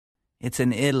It's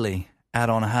in Italy, out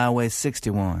on Highway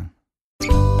 61.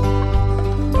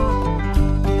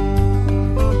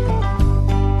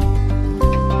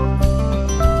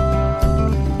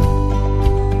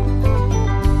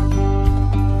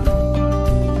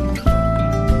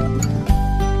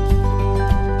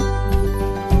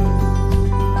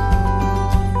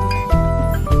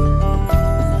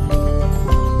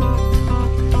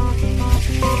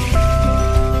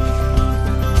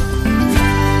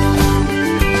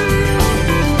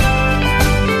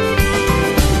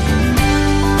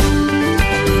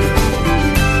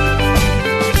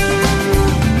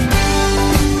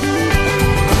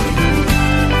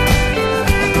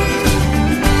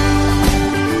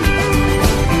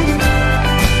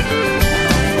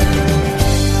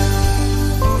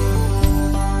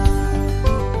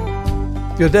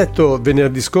 Vi ho detto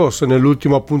venerdì scorso,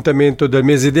 nell'ultimo appuntamento del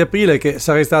mese di aprile, che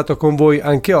sarei stato con voi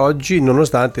anche oggi,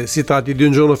 nonostante si tratti di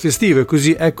un giorno festivo, e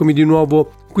così eccomi di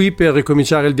nuovo qui per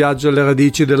ricominciare il viaggio alle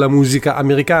radici della musica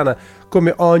americana,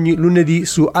 come ogni lunedì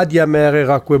su ADMR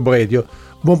Rock Web Radio.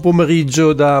 Buon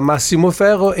pomeriggio da Massimo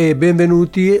Ferro e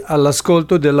benvenuti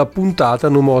all'ascolto della puntata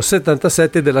numero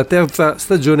 77 della terza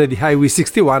stagione di Highway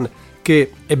 61,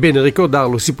 che, è bene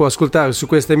ricordarlo, si può ascoltare su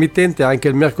questa emittente anche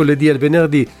il mercoledì e il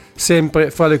venerdì, sempre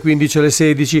fra le 15 e le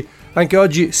 16. Anche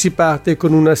oggi si parte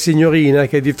con una signorina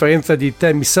che, a differenza di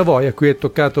Tammy Savoy, a cui è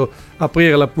toccato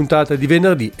aprire la puntata di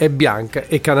venerdì, è bianca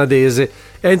e canadese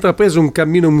e ha intrapreso un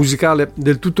cammino musicale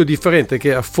del tutto differente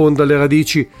che affonda le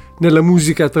radici nella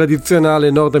musica tradizionale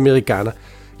nordamericana.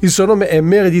 Il suo nome è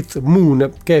Meredith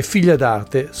Moon, che è figlia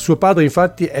d'arte. Suo padre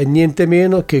infatti è niente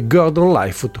meno che Gordon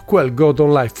Lightfoot, quel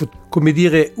Gordon Lightfoot, come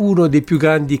dire uno dei più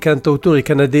grandi cantautori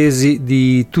canadesi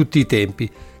di tutti i tempi.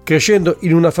 Crescendo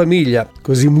in una famiglia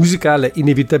così musicale,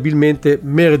 inevitabilmente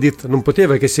Meredith non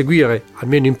poteva che seguire,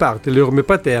 almeno in parte, le orme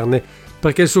paterne,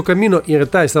 perché il suo cammino in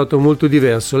realtà è stato molto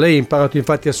diverso. Lei ha imparato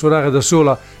infatti a suonare da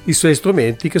sola i suoi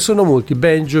strumenti, che sono molti: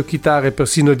 banjo, chitarra e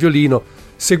persino il violino,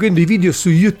 seguendo i video su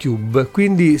YouTube.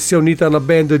 Quindi si è unita a una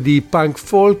band di punk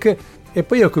folk e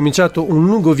poi ha cominciato un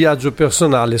lungo viaggio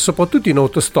personale, soprattutto in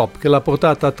autostop, che l'ha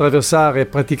portata a attraversare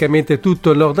praticamente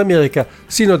tutto il Nord America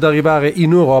sino ad arrivare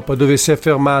in Europa, dove si è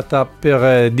fermata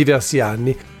per diversi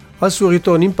anni. Al suo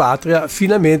ritorno in patria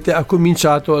finalmente ha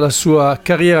cominciato la sua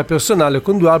carriera personale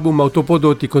con 2 album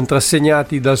autoprodotti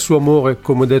contrassegnati dal suo amore,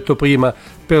 come ho detto prima,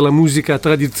 per la musica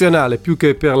tradizionale più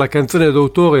che per la canzone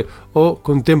d'autore o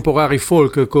contemporary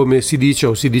folk, come si dice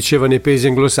o si diceva nei paesi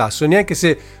anglosassoni, anche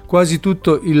se quasi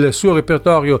tutto il suo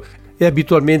repertorio è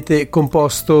abitualmente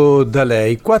composto da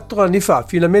lei. 4 anni fa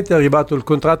finalmente è arrivato il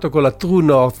contratto con la True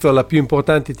North, la più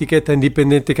importante etichetta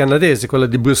indipendente canadese, quella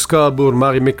di Bruce Cockburn,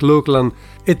 Mary McLachlan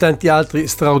e tanti altri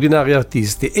straordinari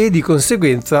artisti, e di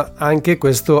conseguenza anche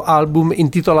questo album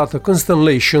intitolato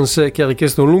Constellations, che ha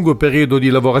richiesto un lungo periodo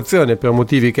di lavorazione per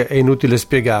motivi che è inutile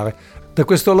spiegare. Da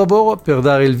questo lavoro, per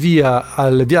dare il via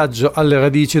al viaggio alle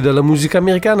radici della musica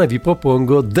americana, vi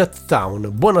propongo That Town.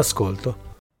 Buon ascolto.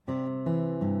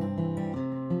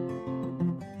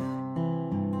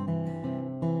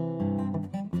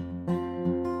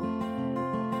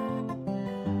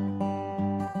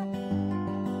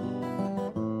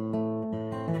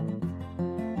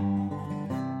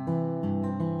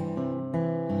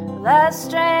 Left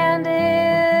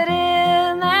stranded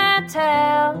in that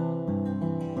town,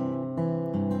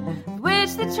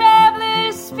 which the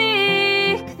travelers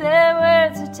speak. Their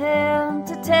words attempt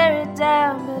to tear it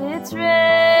down, but it's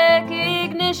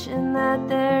recognition that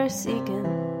they're seeking.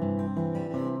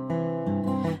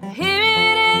 I hear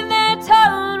it in their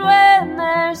tone when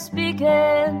they're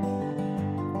speaking.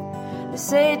 They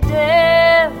say,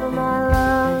 "Devil, I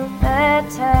love that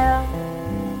town."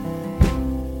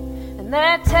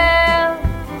 That town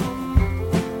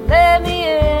let me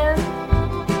in,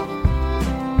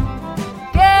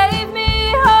 gave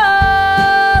me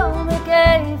home, it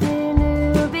gave me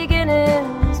new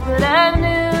beginnings, but I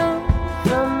knew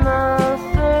from the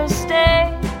first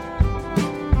day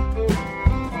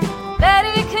that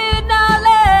it could not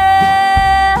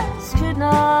last, could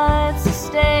not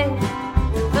sustain.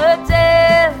 But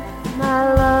damn,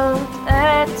 I loved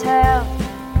that town.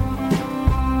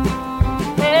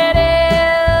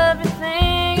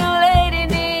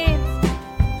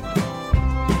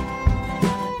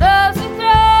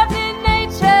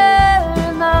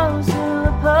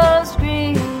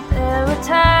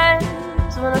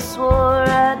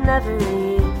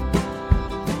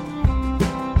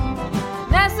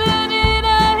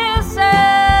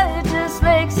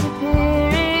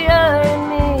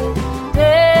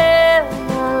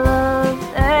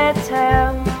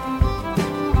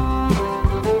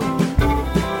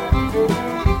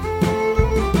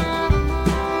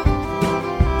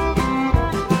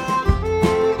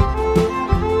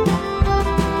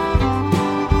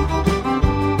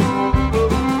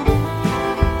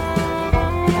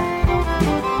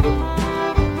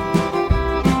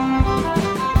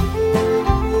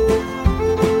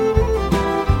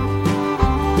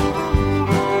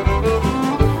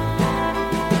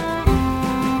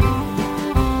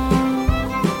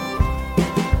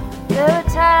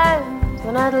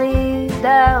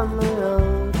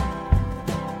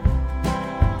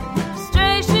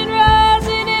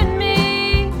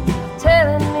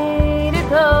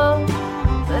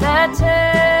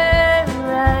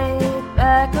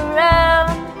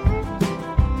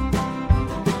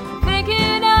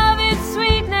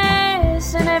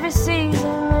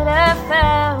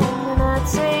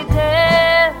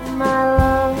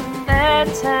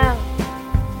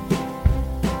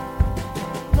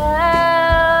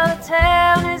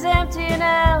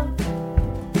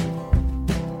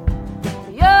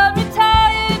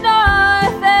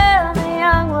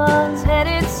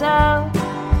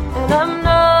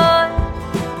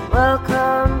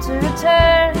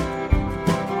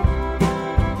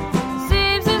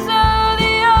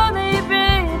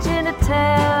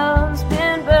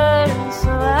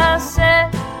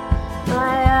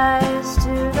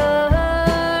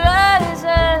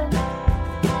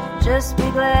 just be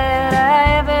glad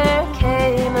I ever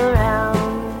came around.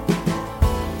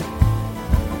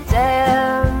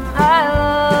 Damn, I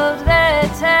loved that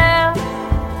town.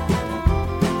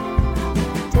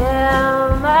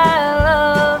 Damn, I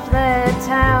loved that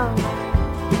town.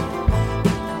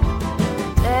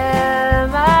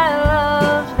 Damn, I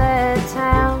loved that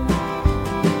town.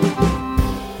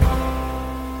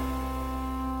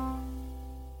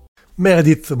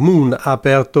 Meredith Moon ha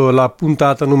aperto la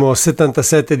puntata numero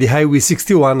 77 di Highway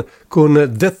 61 con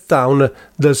Death Town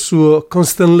del suo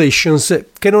Constellations,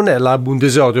 che non è l'album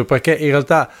d'esordio perché in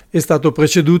realtà è stato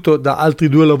preceduto da altri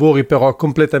 2 lavori però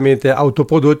completamente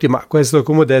autoprodotti, ma questo,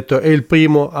 come ho detto, è il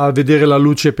primo a vedere la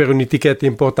luce per un'etichetta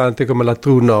importante come la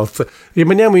True North.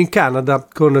 Rimaniamo in Canada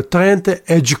con Trent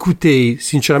Edgecutey.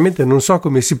 Sinceramente non so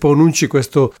come si pronunci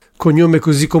questo cognome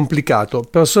così complicato.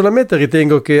 Personalmente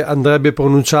ritengo che andrebbe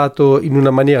pronunciato in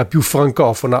una maniera più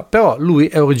francofona, però lui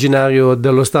è originario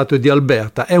dello stato di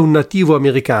Alberta, è un nativo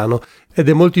americano ed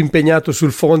è molto impegnato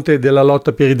sul fronte della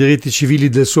lotta per i diritti civili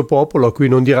del suo popolo, a cui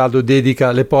non di rado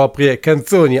dedica le proprie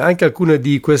canzoni, anche alcune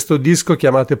di questo disco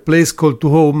chiamate Place Called to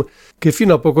Home, che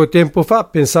fino a poco tempo fa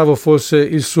pensavo fosse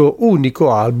il suo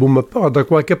unico album, però da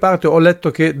qualche parte ho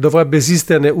letto che dovrebbe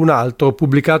esisterne un altro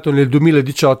pubblicato nel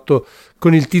 2018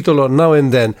 con il titolo Now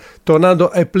and Then. Tornando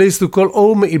a Place to Call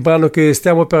Home, il brano che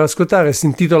stiamo per ascoltare si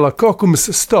intitola Cocum's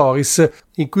Stories,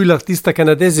 in cui l'artista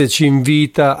canadese ci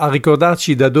invita a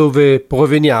ricordarci da dove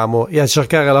proveniamo e a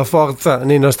cercare la forza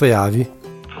nei nostri avi.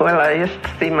 Well, I used to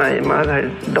see my mother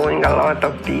doing a lot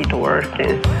of beadwork,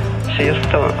 and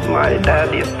my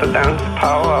dad used to dance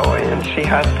powwow, and she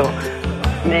had to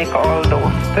make all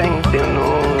those things, you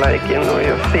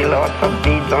see lots of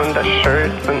beads on the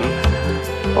shirts and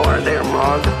or their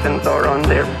moccasins or on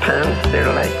their pants,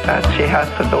 they're like that. She had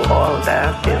to do all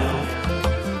that,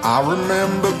 I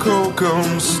remember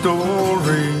Cocum's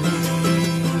stories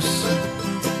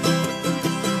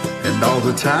and all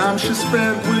the time she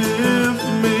spent with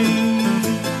me.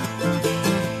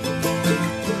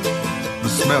 The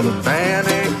smell of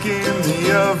bannock in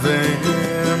the oven,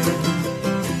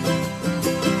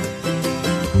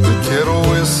 the kettle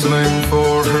whistling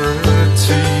for her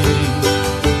tea.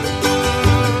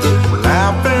 Well,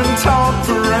 I've been taught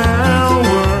for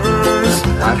hours,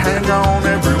 I'd hang on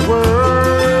every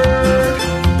word.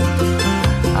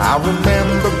 I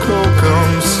remember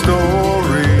Cocum's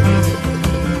stories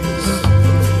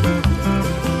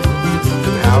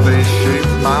and how they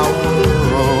shaped my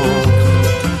world.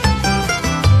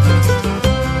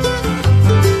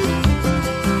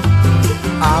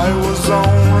 I was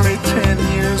only 10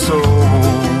 years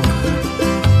old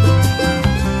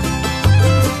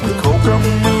when Cocum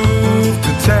moved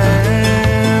to town.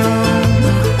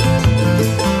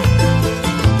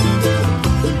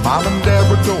 Mom and Dad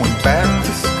were going back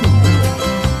to school.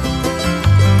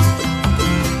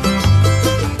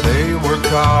 They were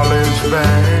college bound.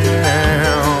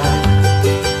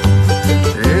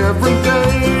 Every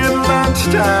day at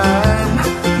lunchtime,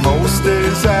 most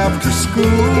days after school,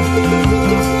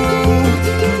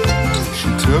 she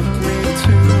took me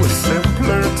to a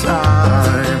simpler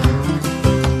time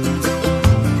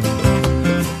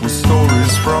with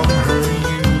stories from her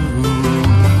youth.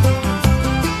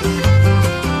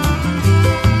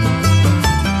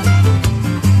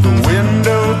 The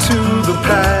window to the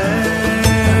past,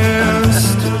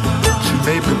 she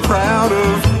made me proud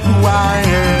of who I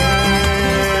am.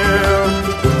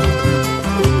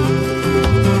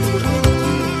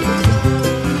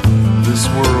 This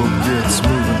world gets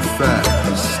moving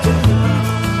fast.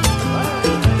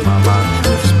 My mind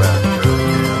drifts back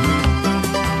again.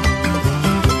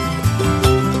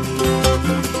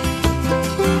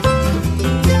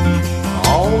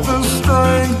 All the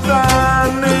strength I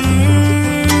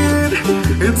need,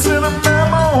 it's in a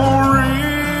memory.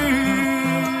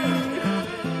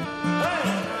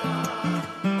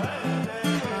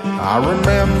 I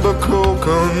remember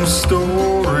Cocum's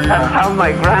story. That's how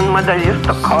my grandmother used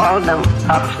to call them.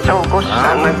 I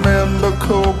remember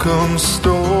Cocum's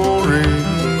story.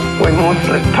 We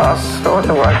mostly talk sort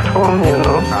of at home,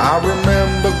 I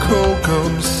remember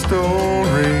Cocum's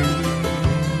story.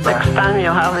 Next time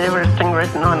you have everything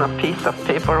written on a piece of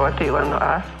paper what you want to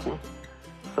ask me,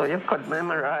 so you could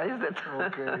memorize it.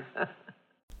 Okay.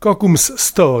 Cocum's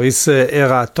Stories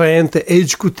era Trent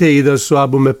Edgecutey dal suo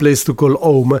album A Place to Call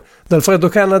Home. Dal freddo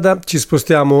Canada ci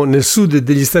spostiamo nel sud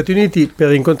degli Stati Uniti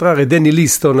per incontrare Danny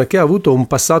Liston, che ha avuto un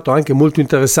passato anche molto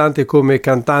interessante come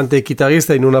cantante e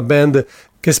chitarrista in una band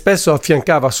che spesso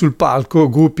affiancava sul palco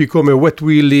gruppi come Wet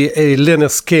Willie e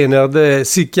Leonard Skinner.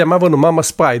 Si chiamavano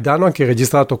Mama's Pride, hanno anche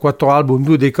registrato 4 album,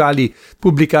 2 dei quali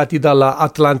pubblicati dalla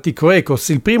Atlantic Records.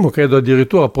 Il primo credo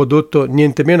addirittura prodotto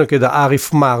niente meno che da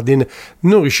Arif Mardin.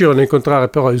 Non riuscirono a incontrare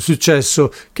però il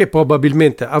successo che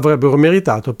probabilmente avrebbero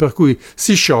meritato, per cui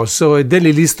si sciolsero e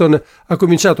Danny Liston ha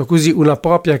cominciato così una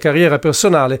propria carriera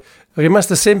personale,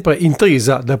 rimasta sempre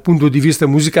intrisa dal punto di vista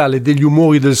musicale degli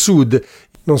umori del sud.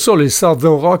 Non solo il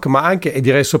Southern Rock, ma anche e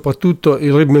direi soprattutto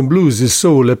il Rhythm and Blues, il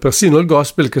Soul e persino il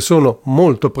Gospel, che sono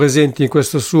molto presenti in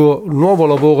questo suo nuovo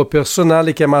lavoro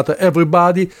personale chiamato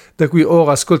Everybody, da cui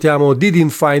ora ascoltiamo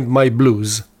Didn't Find My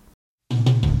Blues.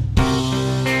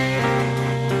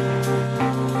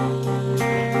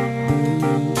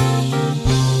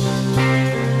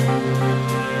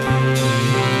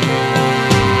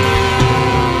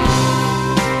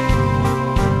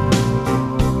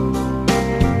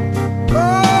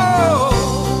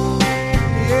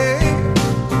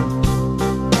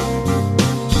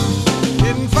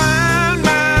 Didn't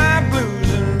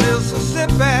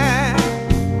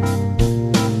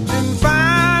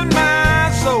find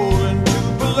my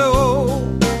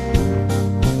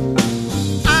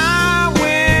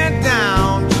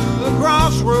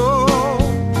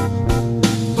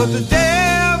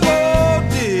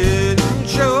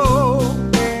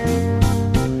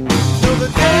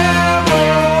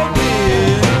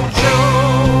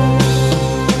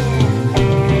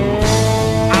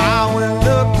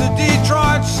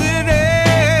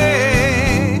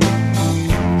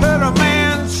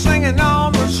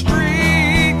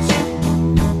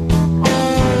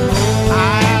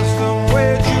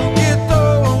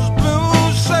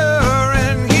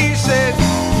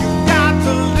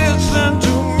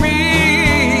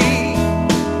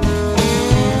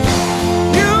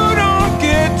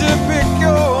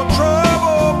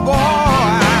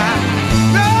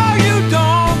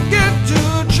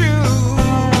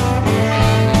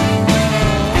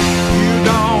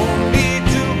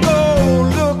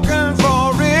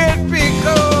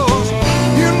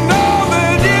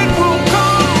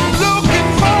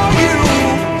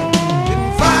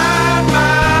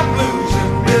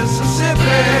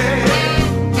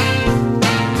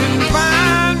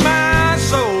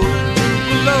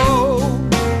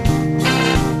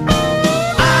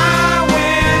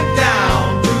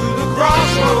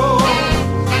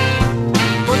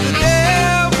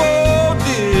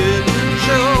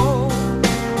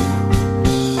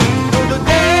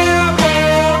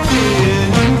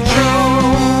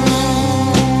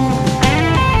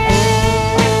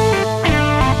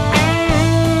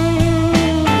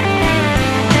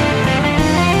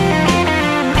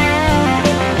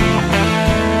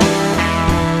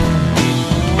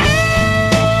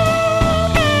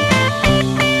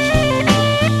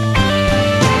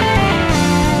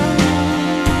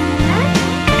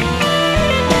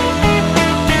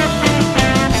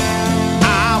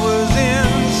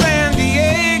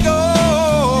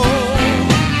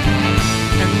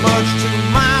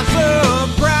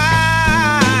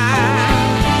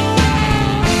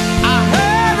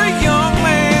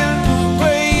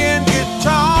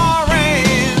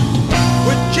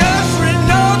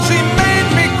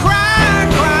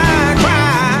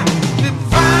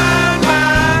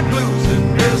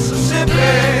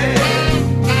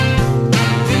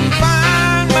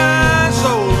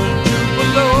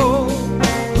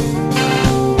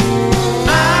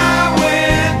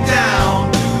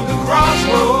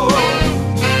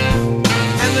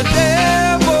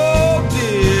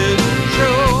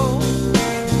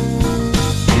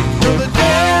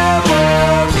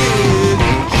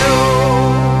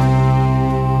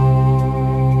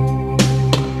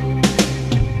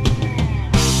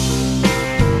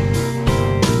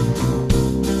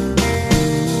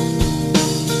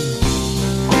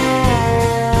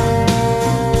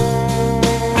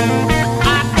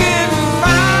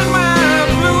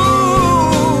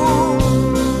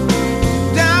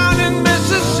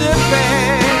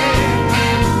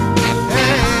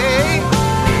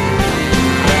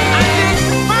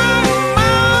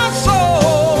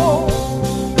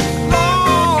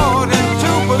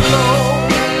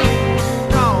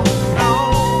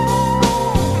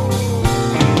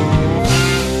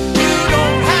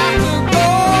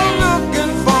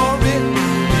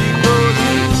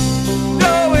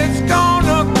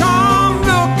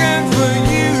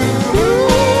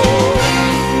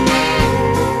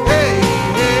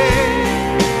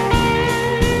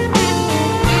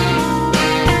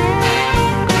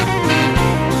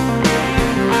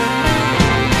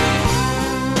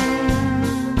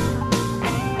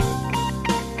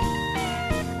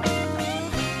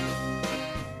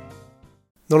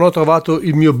Non ho trovato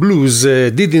il mio blues,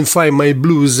 Didn't Find My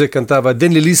Blues, cantava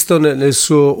Danny Liston nel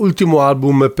suo ultimo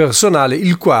album personale,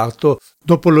 il quarto,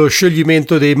 dopo lo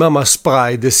scioglimento dei Mama's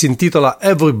Pride, si intitola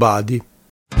Everybody.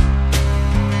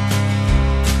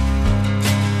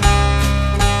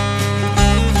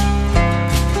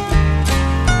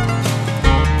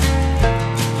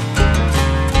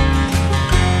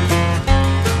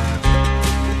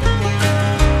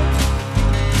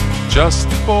 Just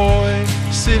a boy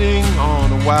sitting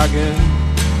on a wagon.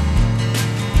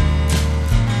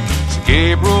 It's a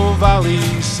Gabriel Valley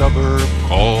suburb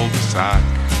cul-de-sac.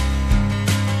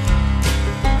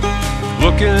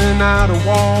 Looking at a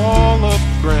wall of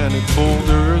granite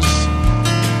boulders.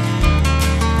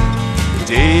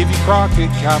 Davy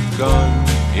Crockett cap gun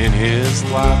in his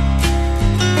lap.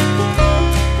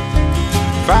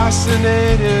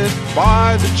 Fascinated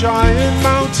by the giant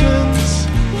mountains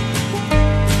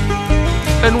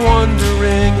and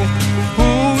wondering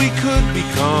who he could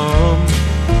become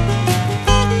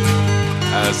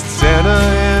as Santa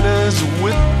Ana's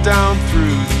whipped down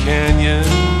through the canyons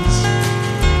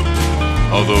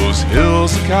of those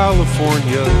hills of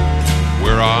California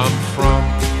where I'm from.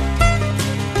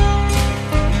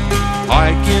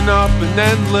 Hiking up an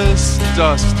endless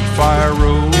dusty fire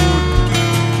road,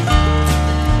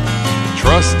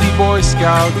 trusty Boy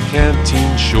Scout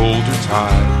canteen shoulder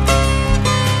tied,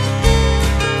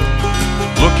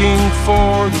 looking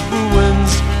for the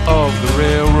ruins of the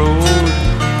railroad,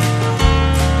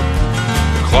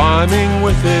 climbing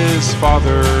with his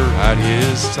father at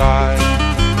his side,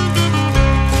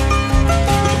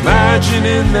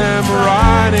 imagining them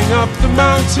riding up the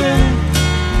mountain,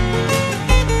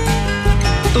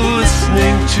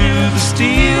 listening to the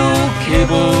steel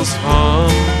cables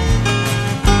hum,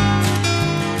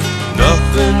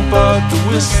 nothing but the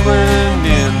whistling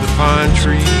in the pine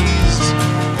trees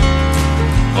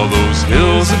of those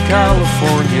hills of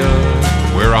California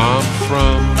where I'm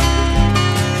from.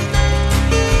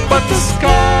 But the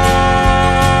sky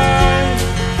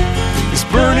is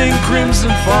burning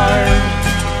crimson fire,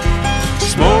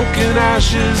 smoke and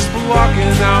ashes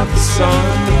blocking out the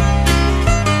sun.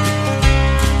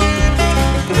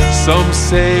 Some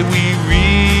say we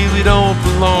really don't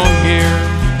belong here.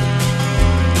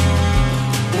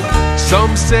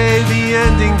 Some say the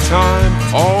ending time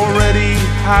already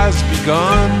has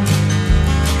begun.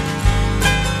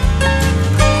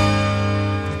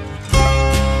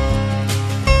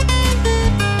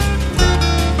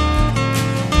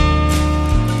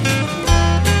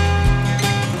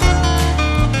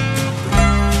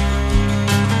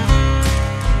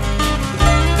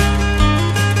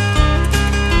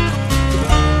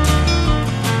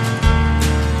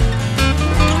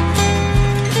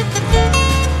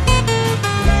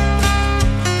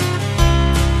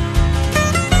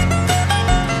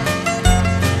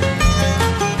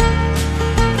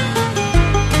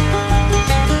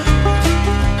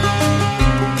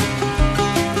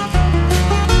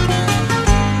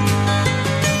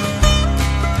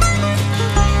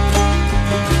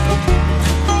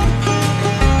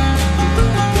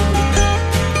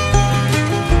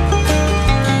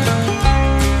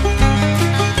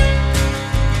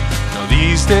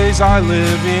 I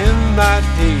live in that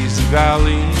hazy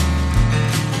valley,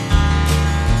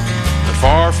 not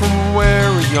far from where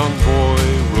a young boy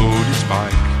rode his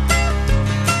bike.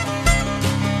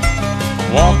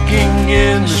 I'm walking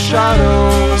in the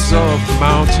shadows of the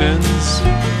mountains,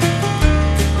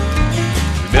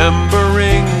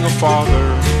 remembering a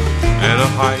father and a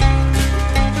hike.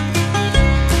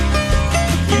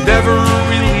 You never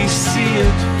really see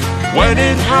it when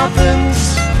it happens.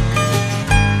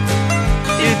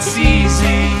 It's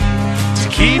easy to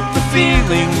keep the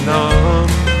feeling numb.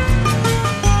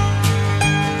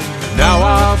 And now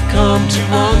I've come to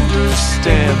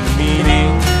understand the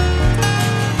meaning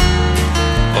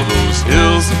of those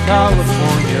hills of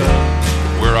California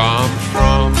where I'm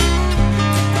from.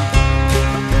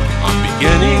 I'm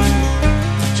beginning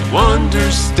to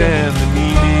understand the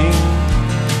meaning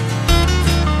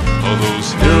of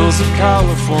those hills of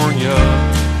California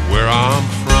where I'm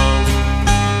from.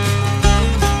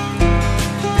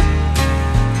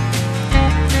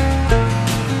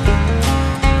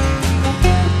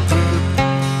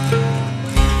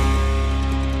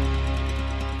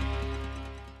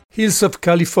 Hills of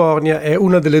California è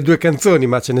una delle due canzoni,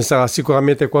 ma ce ne sarà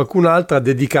sicuramente qualcun'altra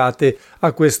dedicate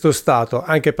a questo stato,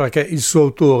 anche perché il suo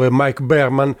autore Mike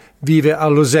Berman vive a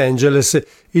Los Angeles.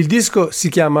 Il disco si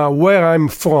chiama Where I'm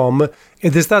From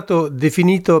ed è stato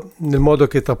definito nel modo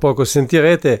che tra poco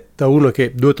sentirete da uno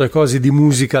che 2 o 3 cose di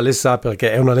musica le sa,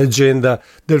 perché è una leggenda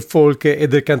del folk e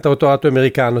del cantautorato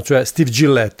americano, cioè Steve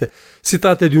Gillette. Si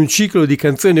tratta di un ciclo di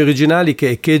canzoni originali che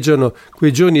echeggiano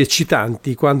quei giorni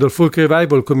eccitanti quando il folk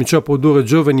revival cominciò a produrre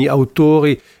giovani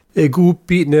autori e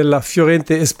gruppi nella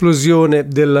fiorente esplosione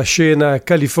della scena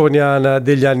californiana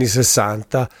degli anni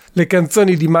 60. Le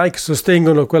canzoni di Mike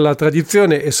sostengono quella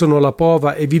tradizione e sono la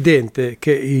prova evidente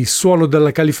che il suono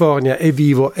della California è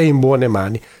vivo e in buone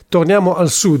mani. Torniamo al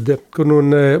sud con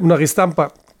una ristampa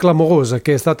clamorosa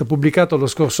che è stata pubblicata lo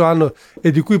scorso anno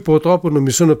e di cui purtroppo non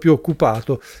mi sono più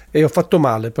occupato, e ho fatto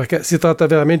male perché si tratta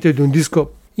veramente di un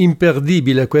disco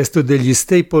imperdibile, questo degli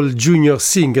Staple Junior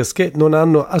Singers, che non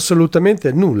hanno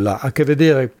assolutamente nulla a che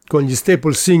vedere con gli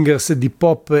Staple Singers di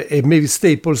Pop e Mavis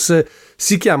Staples.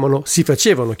 Si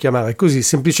facevano chiamare così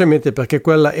semplicemente perché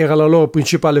quella era la loro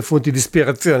principale fonte di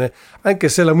ispirazione, anche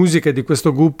se la musica di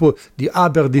questo gruppo di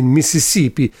Aberdeen,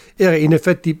 Mississippi, era in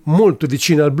effetti molto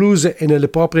vicina al blues e nelle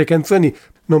proprie canzoni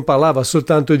non parlava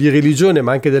soltanto di religione,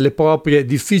 ma anche delle proprie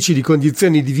difficili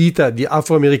condizioni di vita di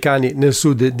afroamericani nel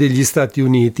sud degli Stati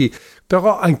Uniti.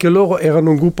 Però anche loro erano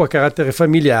un gruppo a carattere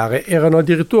familiare, erano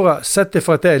addirittura 7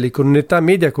 fratelli con un'età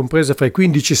media compresa fra i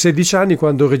 15 e i 16 anni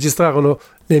quando registrarono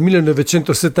nel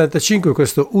 1975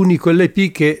 questo unico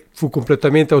LP che fu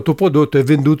completamente autoprodotto e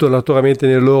venduto naturalmente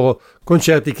nei loro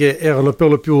concerti, che erano per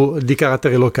lo più di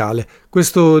carattere locale.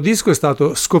 Questo disco è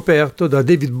stato scoperto da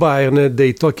David Byrne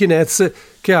dei Talking Heads,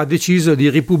 che ha deciso di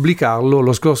ripubblicarlo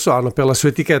lo scorso anno per la sua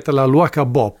etichetta, la Luaka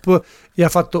Bop, e ha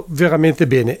fatto veramente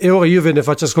bene. E ora io ve ne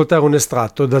faccio ascoltare un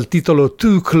estratto dal titolo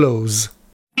Too Close.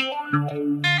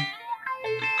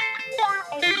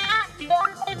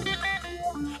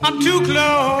 I'm too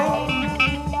close.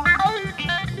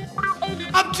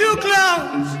 I'm too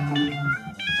close.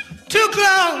 Too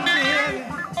close. Yeah.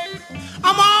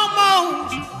 I'm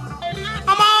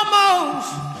almost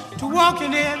to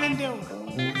walking heaven door.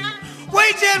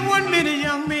 Wait just 1 minute,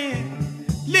 young man.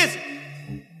 Listen.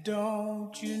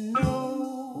 Don't you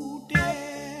know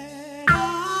that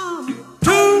I'm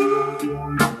too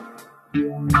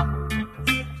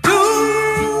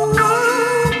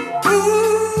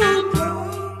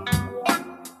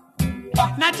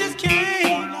and I just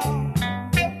can't,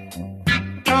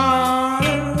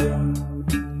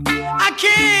 I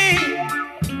can't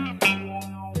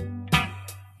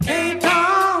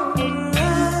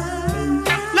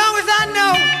long as I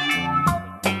know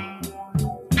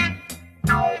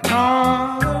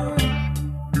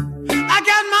I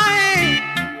got my hand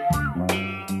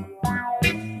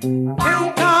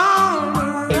can't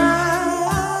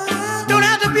don't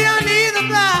have to be on either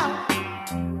bow.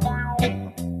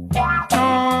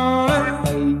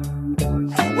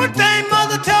 One thing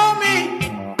mother told me,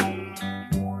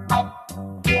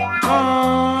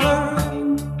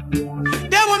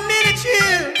 there were many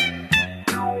cheers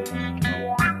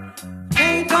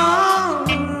ain't gone.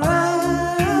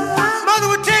 Mother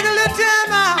would take a little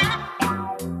time out.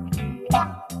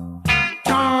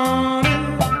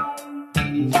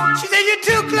 She said, you're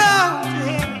too close to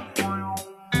heaven.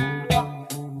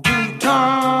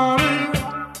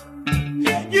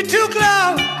 You're too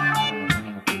close.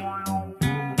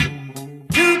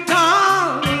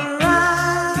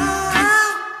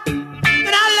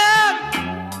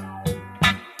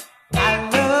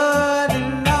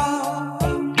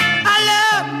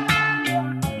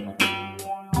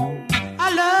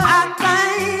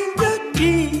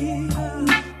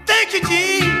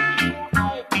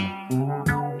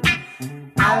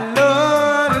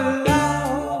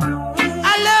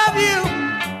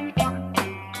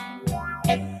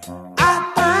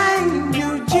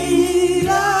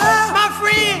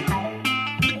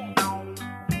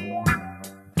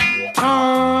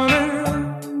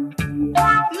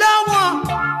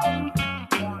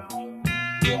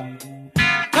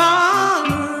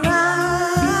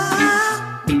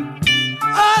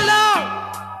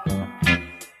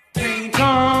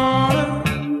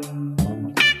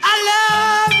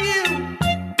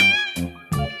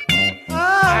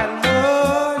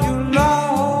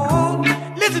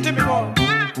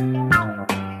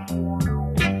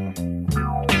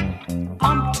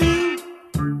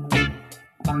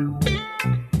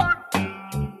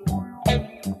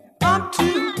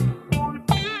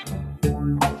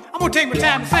 Take my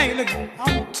time to sing. Look,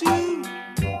 I'm too.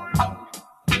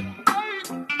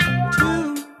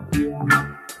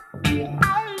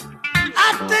 I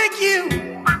thank you, Jesus.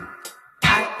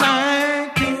 I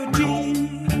thank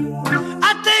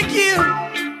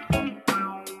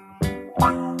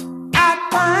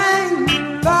you,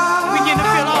 Lord. We getting to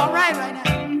feel all right.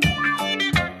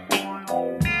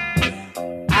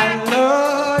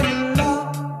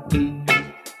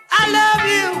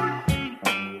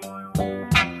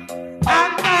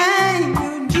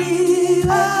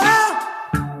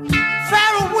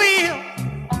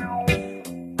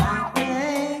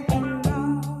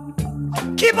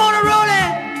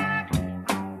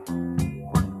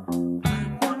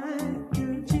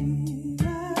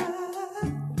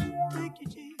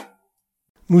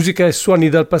 Musica e suoni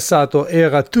dal passato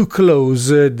era Too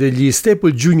Close degli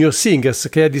Staple Junior Singers,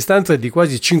 che a distanza di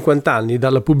quasi 50 anni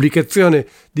dalla pubblicazione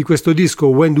di questo disco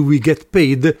When Do We Get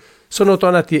Paid sono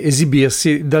tornati a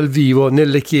esibirsi dal vivo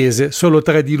nelle chiese, solo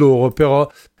 3 di loro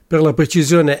però, per la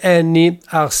precisione Annie,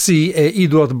 R.C. e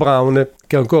Edward Brown,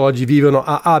 che ancora oggi vivono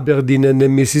a Aberdeen nel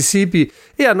Mississippi,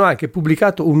 e hanno anche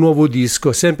pubblicato un nuovo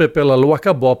disco, sempre per la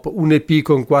Waka Bop, un EP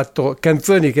con 4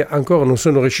 canzoni che ancora non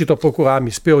sono riuscito a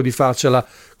procurarmi, spero di farcela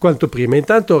quanto prima.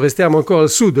 Intanto restiamo ancora al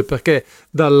sud, perché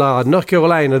dalla North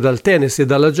Carolina, dal Tennessee e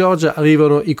dalla Georgia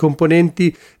arrivano i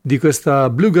componenti di questa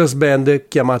bluegrass band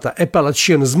chiamata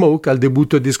Appalachian Smoke, al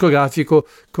debutto discografico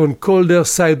con Colder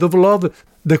Side of Love,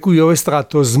 da cui ho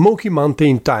estratto Smoky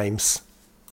Mountain Times.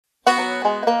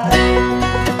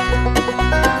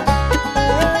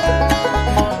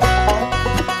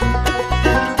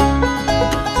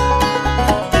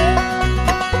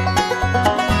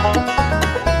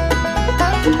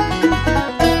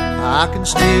 I can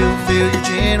still feel your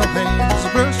gentle hands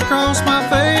brush across my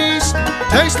face,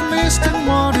 taste the mist and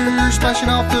water splashing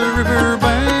off the river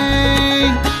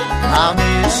bank. I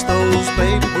miss those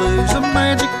baby blues, a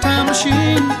magic time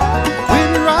machine.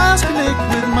 When your eyes connect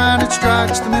with mine, it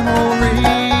strikes the memory.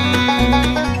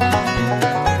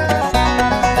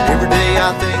 Every day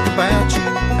I think about you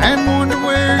and wonder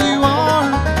where you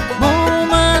are.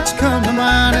 Moments come to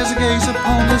mind as I gaze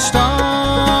upon the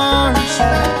stars.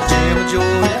 Gem of joy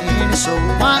to any soul,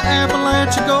 my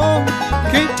Appalachia gold.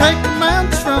 Can't take the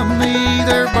mountains from me,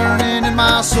 they're burning in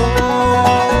my soul.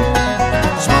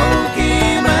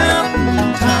 Smoky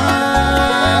Mountain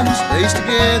times, days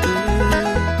together,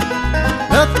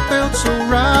 nothing felt so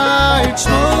right.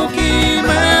 Smoky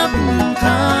Mountain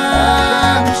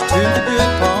times, to the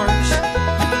good parts,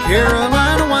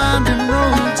 Carolina winding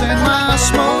roads, and my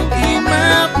Smoky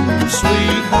Mountain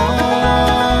sweetheart.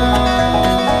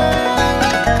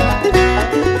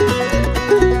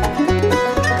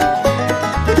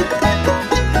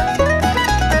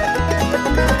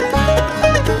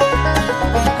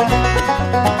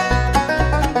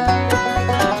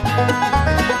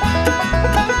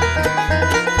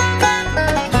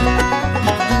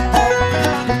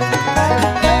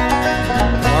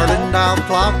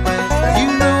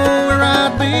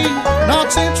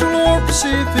 Central or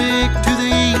Pacific, to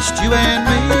the east, you and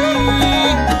me.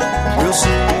 We'll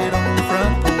sit on the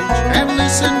front porch and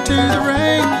listen to the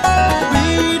rain, the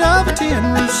beat of a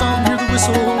tin roof song, hear the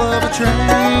whistle of a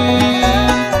train.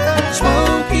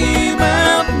 Smoky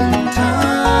Mountain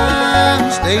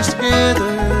times, days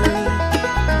together,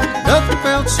 nothing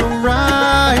felt so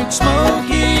right.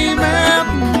 Smoky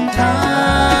Mountain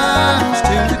times,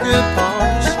 to the good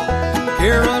parts,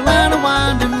 Carolina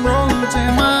winding roads,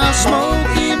 and my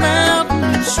Smoky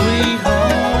Mountain sweetheart.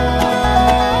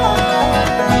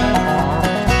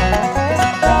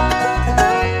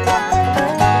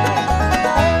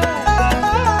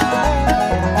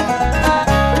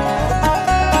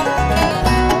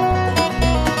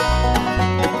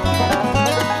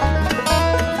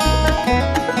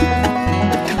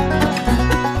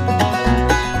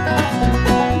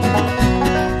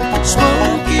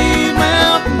 Smoky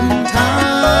Mountain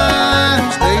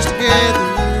times, days together,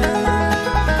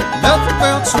 nothing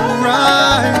felt so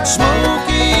right.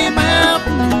 Smoky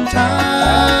Mountain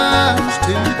times,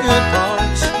 to the good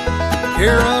parts,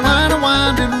 Carolina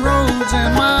winding roads,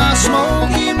 and my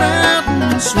Smoky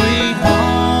Mountain sweetheart.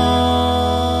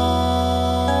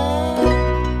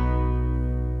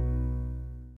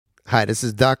 Hi, this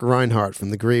is Doc Reinhardt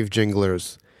from the Grave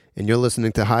Jinglers, and you're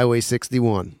listening to Highway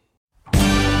 61.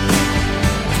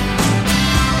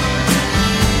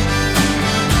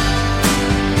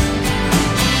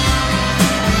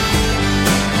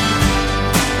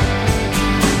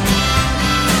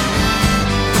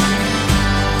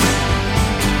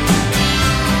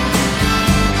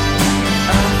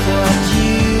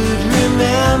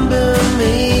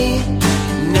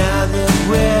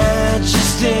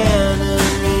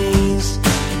 Enemies,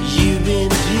 you've been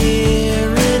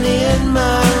peering in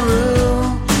my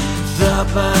room. Thought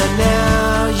by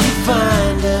now you'd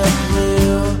find a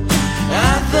clue.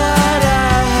 I thought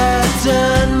I had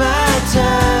done my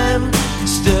time,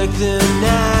 stuck the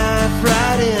knife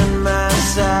right in my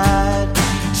side.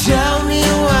 Tell me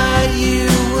what you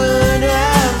would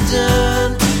have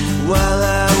done while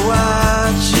I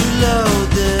watch you load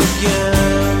the gun.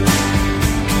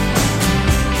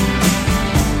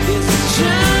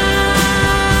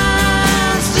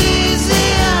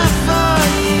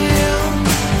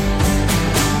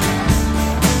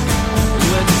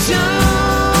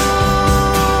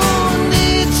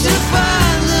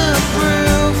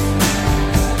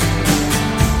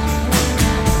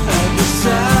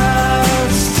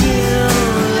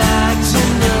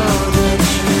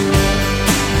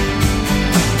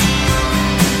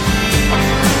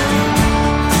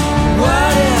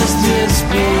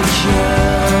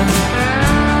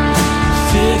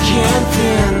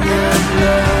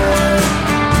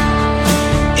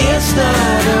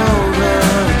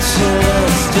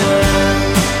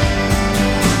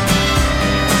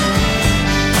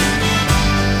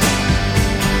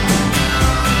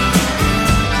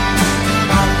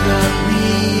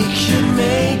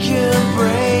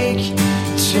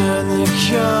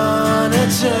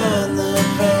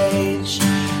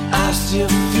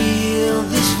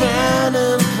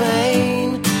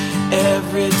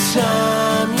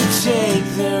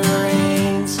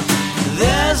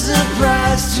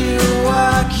 to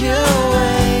walk your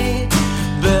way,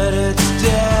 but it's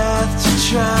death to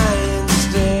try and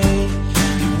stay.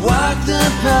 You walk the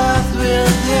path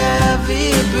with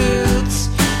heavy boots,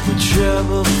 and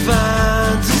trouble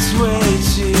finds its way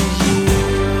to you.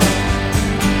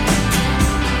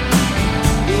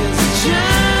 It's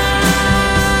just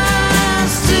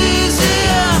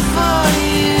easier for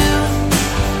you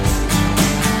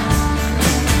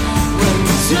when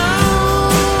you don't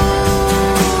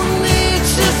need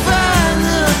to find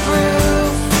the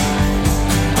proof.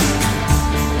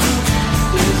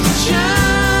 It's just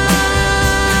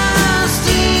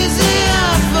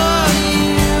easier for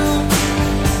you.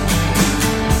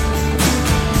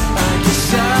 I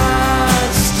guess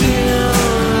I'd still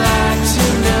like to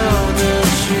know the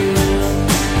truth.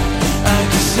 I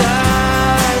guess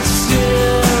I'd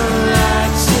still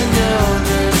like to know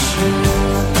the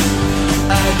truth.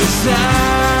 I guess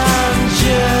I'm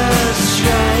just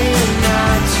trying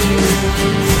not to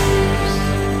lose.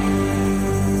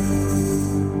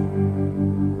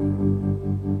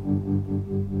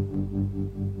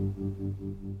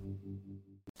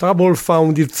 Trouble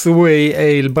Found Its Way è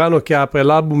il brano che apre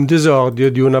l'album d'esordio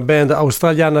di una band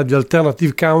australiana di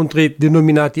alternative country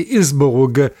denominati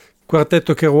Hillsborough,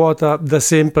 quartetto che ruota da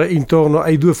sempre intorno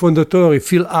ai due fondatori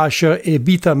Phil Asher e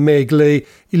Beta Megley.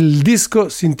 Il disco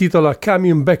si intitola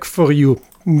Coming Back For You.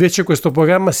 Invece questo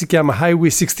programma si chiama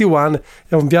Highway 61,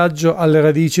 è un viaggio alle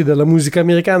radici della musica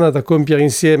americana da compiere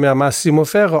insieme a Massimo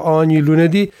Ferro ogni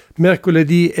lunedì,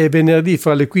 mercoledì e venerdì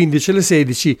fra le 15 e le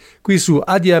 16 qui su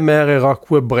ADMR Rock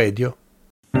Web Radio.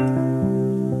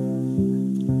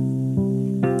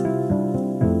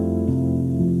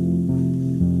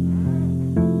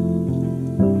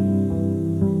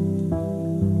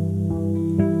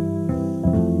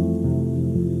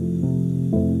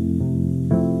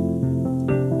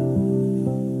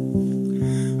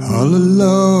 All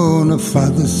alone, a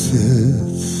father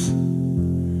sits,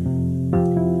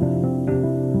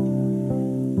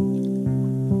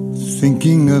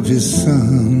 thinking of his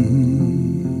son.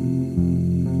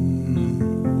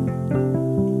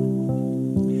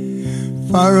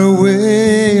 Far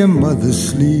away, a mother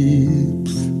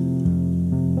sleeps,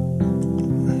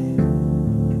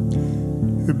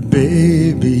 her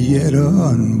baby yet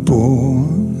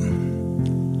unborn.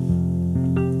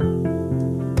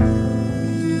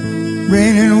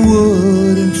 Rain and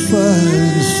wood and fire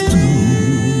and stone,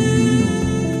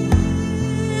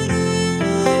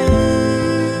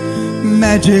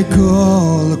 magic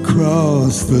all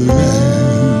across the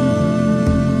land.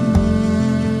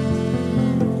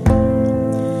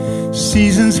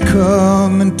 Seasons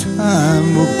come and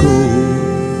time will go,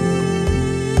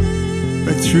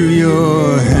 right through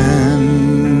your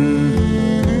hand,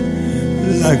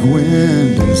 like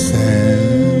wind and sand.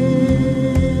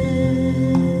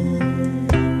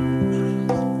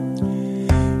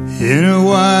 In a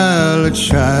while a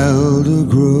child will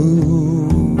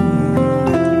grow,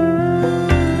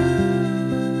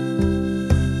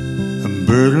 a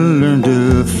bird will learn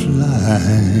to fly,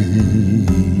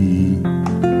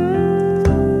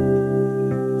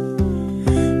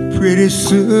 pretty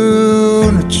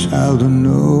soon a child will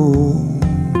know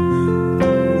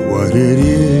what it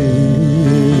is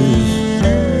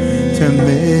to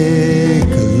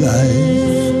make a life.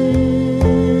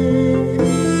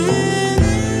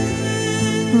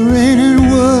 Rain and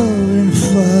wood and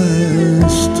fire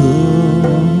and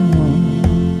storm,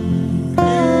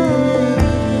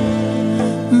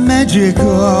 magic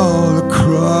all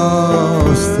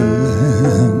across the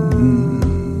land.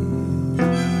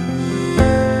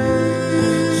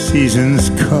 Seasons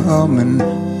come and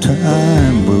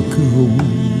time will go,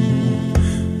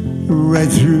 right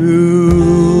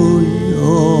through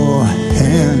your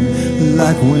hand,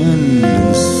 like wind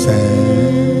and sand.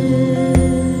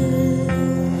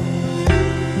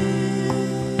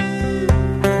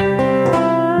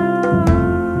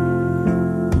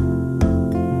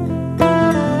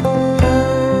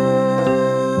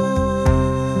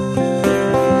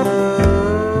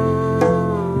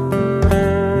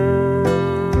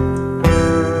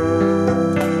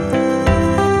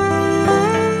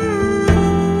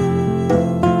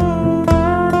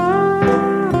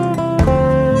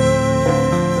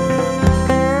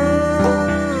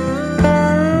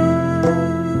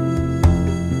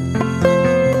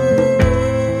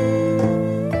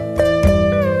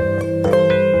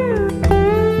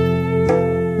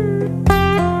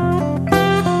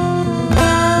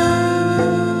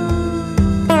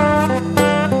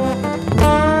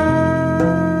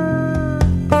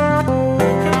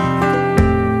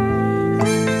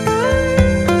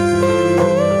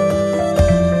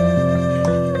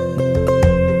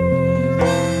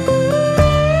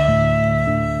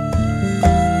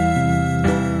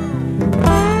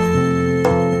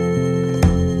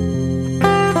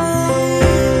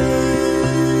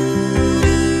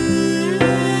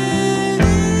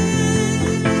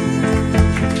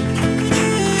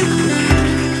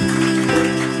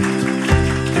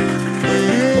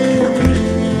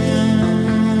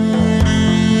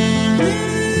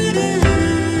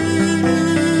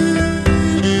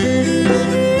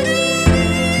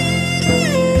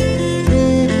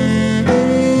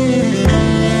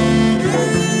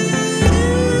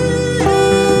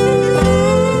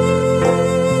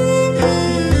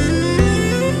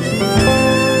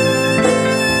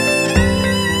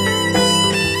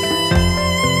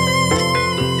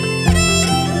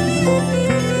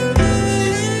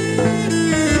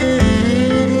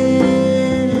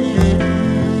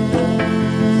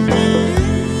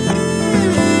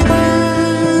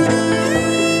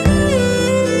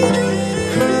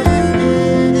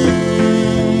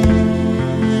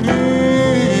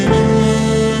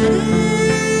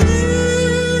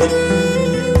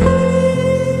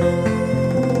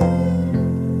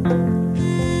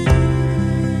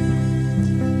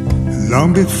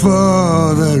 long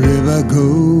before the river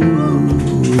goes.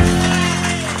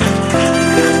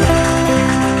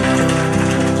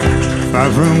 Far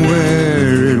from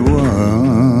where it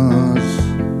was,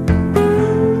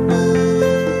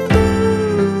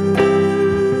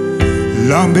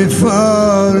 long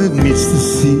before it meets the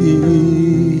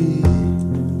sea.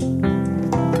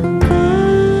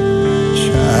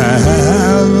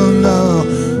 Child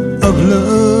of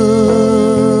love,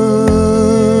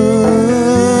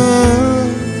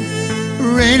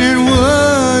 rain and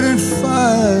wood and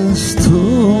fire and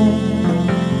stone,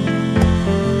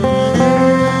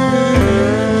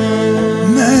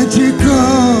 magic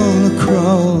all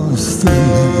across the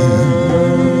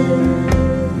land.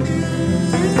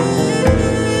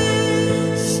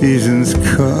 Seasons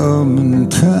come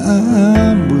and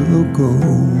time will go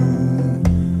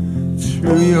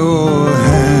through your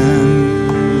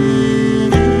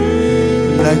hand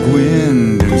like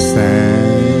wind and sand.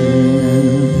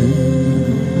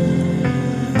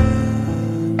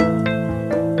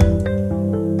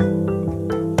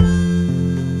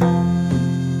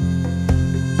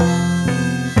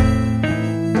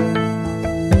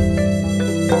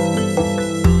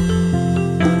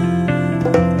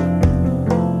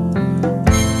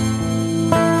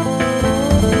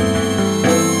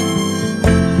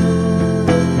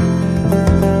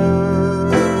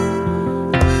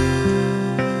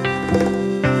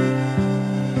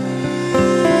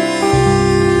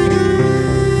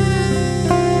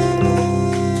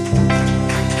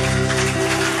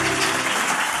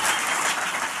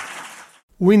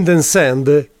 Wind and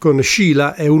Sand con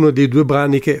Sheila è uno dei due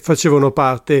brani che facevano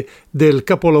parte del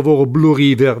capolavoro Blue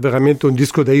River, veramente un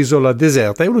disco da isola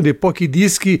deserta. È uno dei pochi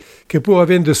dischi che, pur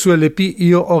avendo su LP,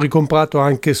 io ho ricomprato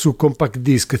anche su compact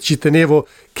disc. Ci tenevo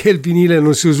che il vinile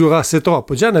non si usurasse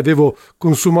troppo, già ne avevo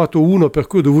consumato uno, per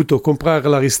cui ho dovuto comprare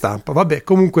la ristampa. Vabbè,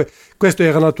 comunque questo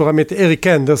era naturalmente Eric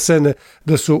Anderson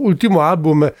del suo ultimo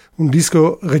album, un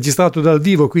disco registrato dal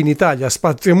vivo qui in Italia,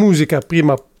 Spazio Musica,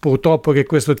 prima purtroppo che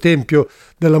questo tempio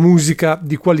della musica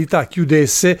di qualità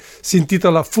chiudesse. Si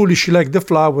intitola Foolish Like the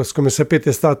Flowers, come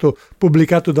sapete è stato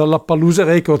pubblicato dalla Palooza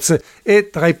Records, e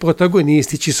tra i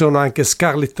protagonisti ci sono anche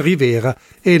Scarlett Rivera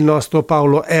e il nostro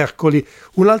Paolo Ercoli.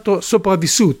 Un altro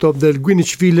sopravvissuto del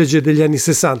Greenwich Village degli anni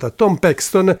 60, Tom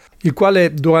Paxton, il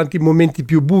quale durante i momenti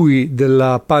più bui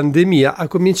della pandemia ha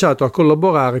cominciato a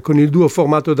collaborare con il duo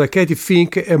formato da Katie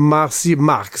Fink e Marcy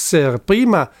Marxer,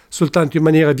 prima soltanto in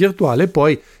maniera virtuale,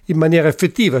 poi in maniera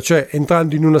effettiva, cioè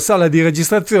entrando in una sala di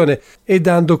registrazione e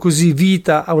dando così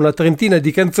vita a una trentina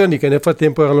di canzoni che nel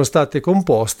frattempo erano state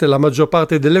composte, la maggior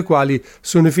parte delle quali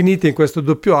sono finite in questo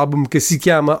doppio album che si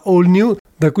chiama All New,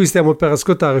 da cui stiamo per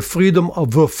ascoltare Freedom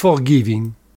of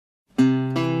Forgiving.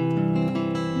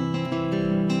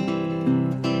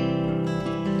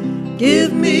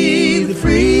 Give me the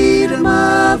freedom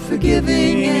of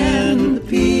forgiving and the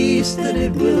peace that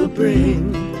it will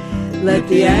bring. Let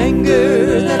the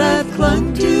anger that I've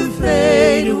clung to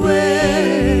fade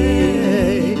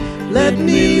away. Let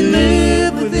me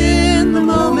live within the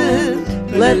moment.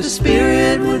 Let the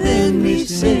spirit within me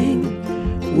sing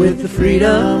with the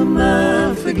freedom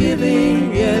of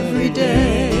forgiving every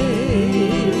day.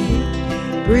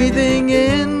 Breathing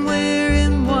in, we're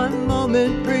in one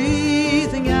moment.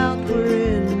 Breathing out, we're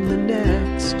in the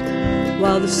next.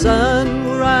 While the sun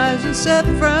will rise and set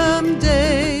from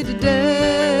day to day.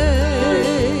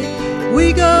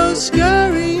 We go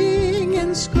scurrying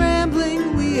and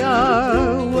scrambling, we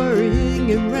are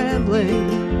worrying and rambling,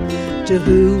 to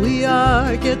who we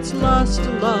are gets lost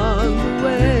along the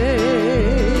way.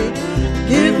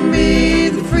 Give me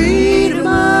the freedom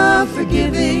of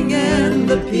forgiving and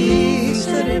the peace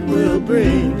that it will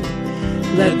bring.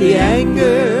 Let the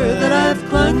anger that I've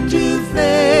clung to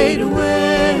fade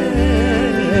away.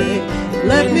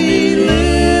 Let me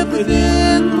live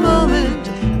within the moment.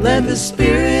 Let the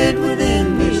spirit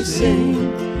within me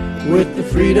sing with the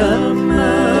freedom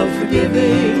of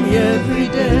forgiving every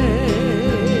day.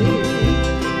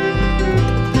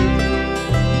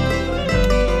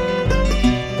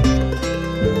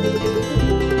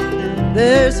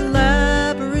 There's a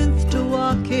labyrinth to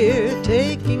walk here,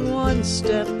 taking one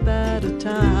step at a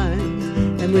time,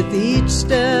 and with each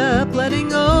step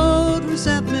letting old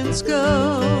resentments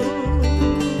go.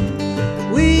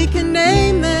 We can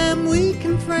name them, we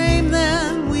can frame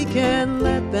them, we can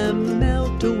let them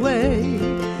melt away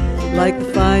like the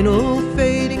final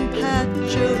fading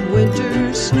patch of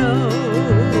winter snow.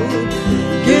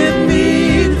 Give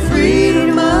me the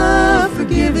freedom of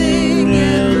forgiving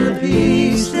and the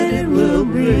peace that it will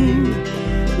bring.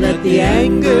 Let the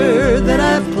anger that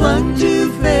I've clung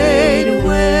to fade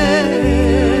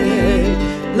away.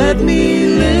 Let me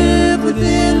live with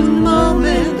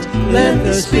Let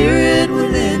the spirit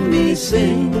within me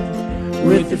sing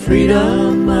with the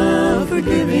freedom of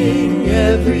forgiving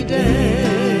every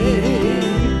day.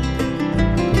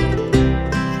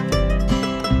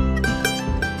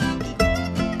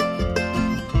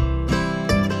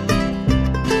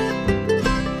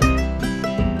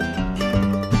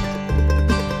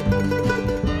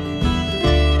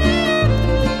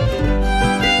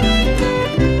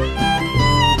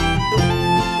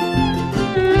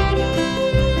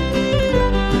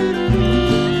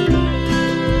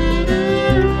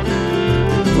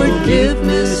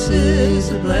 Forgiveness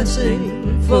is a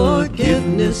blessing,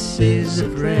 forgiveness is a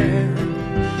prayer.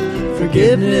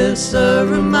 Forgiveness a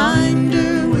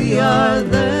reminder we are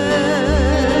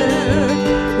there.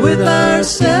 With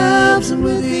ourselves and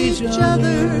with each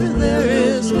other there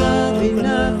is love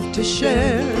enough to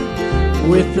share.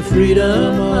 With the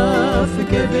freedom of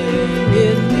forgiving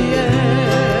in the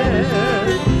air.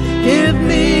 Give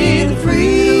me the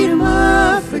freedom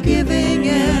of forgiving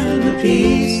and the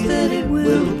peace that it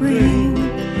will bring.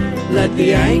 Let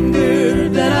the anger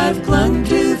that I've clung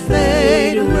to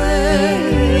fade away.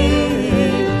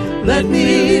 Let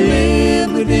me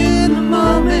live within the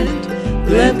moment.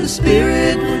 Let the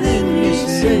spirit within me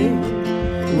sing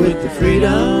with the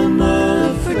freedom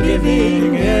of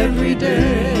forgiving every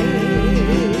day.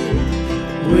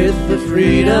 With the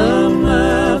freedom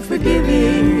of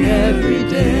forgiving every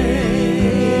day.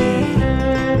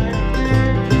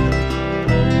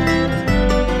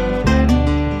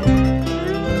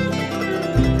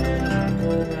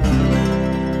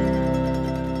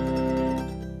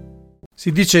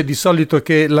 Si dice di solito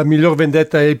che la miglior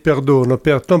vendetta è il perdono.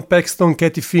 Per Tom Paxton,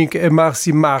 Katie Fink e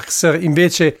Marcy Marxer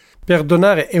invece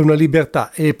perdonare è una libertà,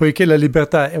 e poiché la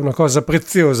libertà è una cosa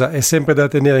preziosa è sempre da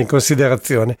tenere in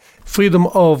considerazione. Freedom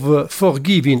of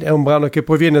Forgiving è un brano che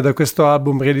proviene da questo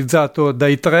album realizzato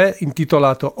dai tre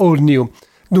intitolato All New.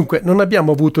 Dunque, non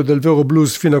abbiamo avuto del vero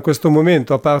blues fino a questo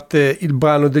momento, a parte il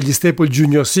brano degli Staple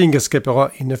Junior Singers, che però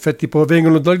in effetti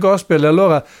provengono dal gospel, e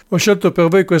allora ho scelto per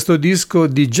voi questo disco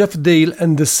di Jeff Dale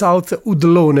and the South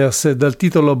Woodlawners dal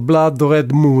titolo Blood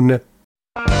Red Moon.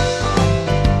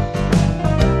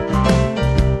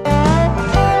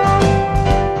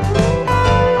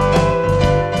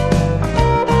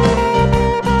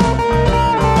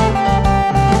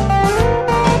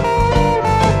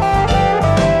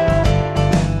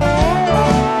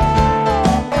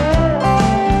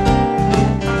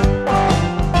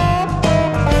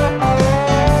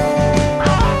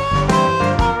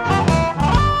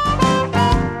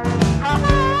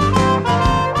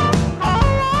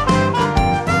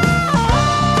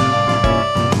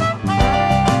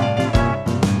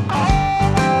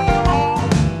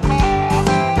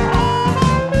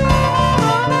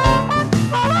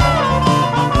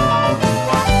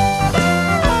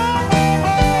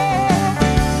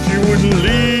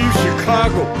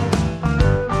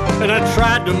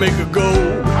 To make her go.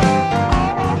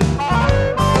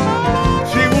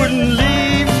 She wouldn't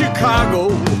leave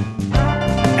Chicago,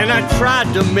 and I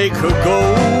tried to make her go.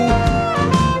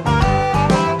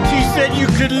 She said you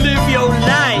could live your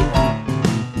life,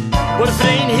 but if it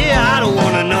ain't here, I don't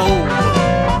wanna know.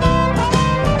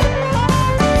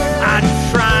 I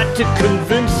tried to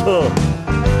convince her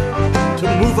to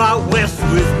move out west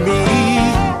with me.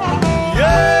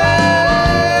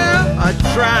 Yeah, I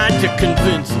tried to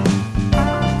convince her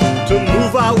to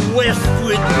move out west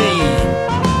with me.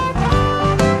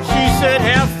 She said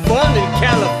have fun in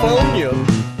California,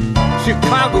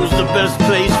 Chicago's the best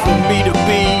place for me to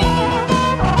be.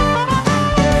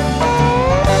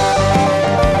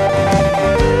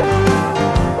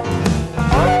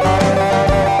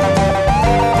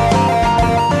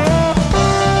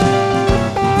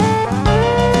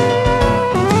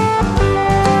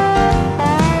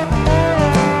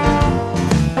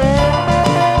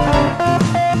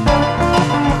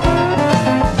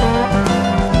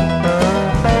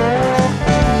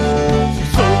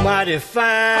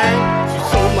 Fine, she's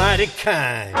so mighty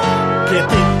kind. Can't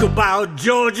think about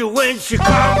Georgia when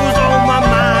Chicago's on my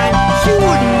mind. She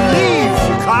wouldn't leave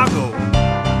Chicago,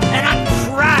 and I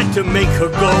tried to make her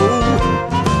go.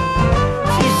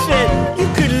 She said, you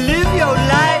could live your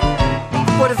life,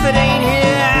 but if it ain't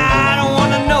here, I don't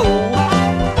wanna know.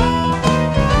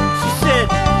 She said,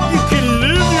 you can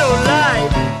live your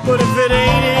life, but if it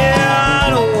ain't here, I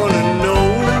don't wanna know.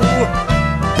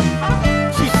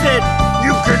 She said,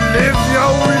 you could live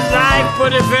your life,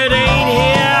 but if it ain't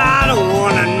here, I don't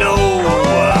wanna know.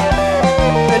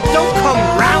 And don't come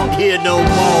round here no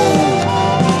more.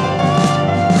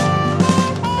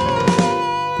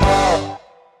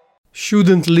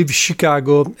 Shouldn't Leave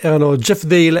Chicago erano Jeff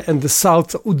Dale and the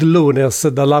South Woodlawners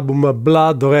dall'album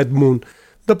Blood Red Moon.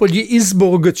 Dopo gli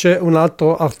Hillsborough c'è un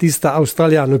altro artista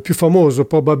australiano, il più famoso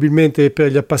probabilmente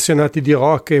per gli appassionati di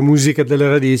rock e musica delle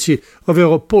radici,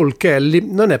 ovvero Paul Kelly.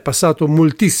 Non è passato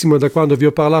moltissimo da quando vi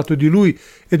ho parlato di lui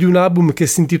e di un album che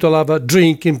si intitolava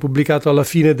Drinking, pubblicato alla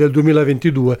fine del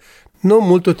 2022. Non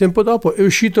molto tempo dopo è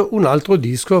uscito un altro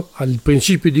disco, al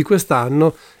principio di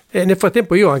quest'anno, e nel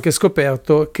frattempo io ho anche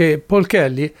scoperto che Paul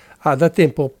Kelly ha da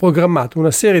tempo programmato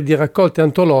una serie di raccolte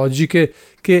antologiche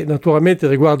che naturalmente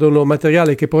riguardano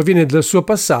materiale che proviene dal suo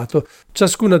passato,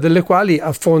 ciascuna delle quali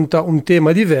affronta un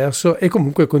tema diverso e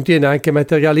comunque contiene anche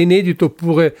materiale inedito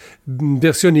oppure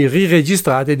versioni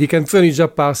riregistrate di canzoni già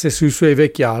apparse sui suoi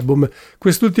vecchi album.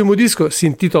 Quest'ultimo disco si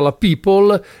intitola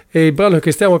People e il brano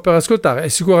che stiamo per ascoltare è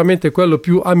sicuramente quello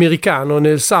più americano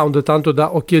nel sound, tanto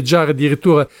da occhieggiare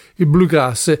addirittura il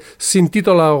bluegrass. Si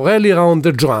intitola Rally Round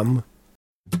the Drum.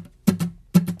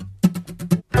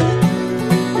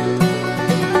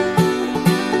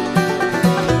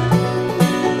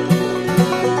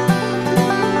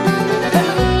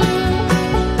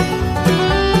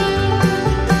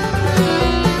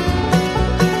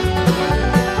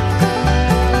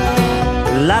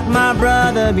 Like my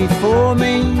brother before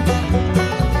me,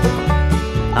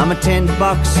 I'm a tent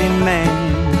boxing man.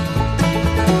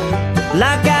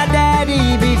 Like our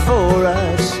daddy before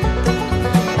us,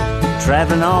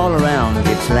 traveling all around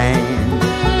its land.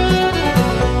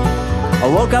 I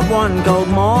woke up one cold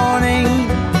morning,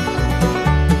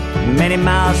 many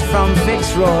miles from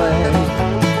Fitzroy.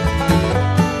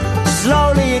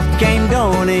 Slowly it came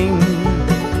dawning,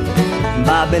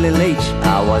 by Billy Leach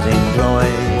I was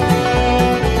employed.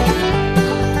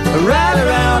 Rally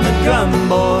around the drum,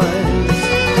 boys,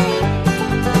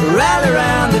 rally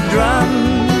around the drum.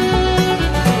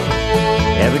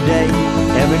 Every day,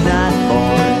 every night,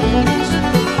 boys,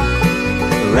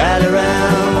 rally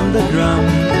around the drum.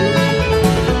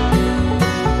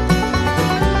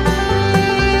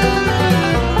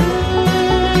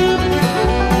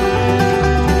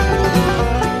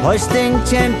 Hoisting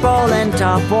tent pole and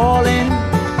tarpaulin,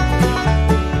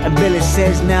 Billy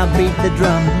says now beat the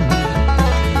drum.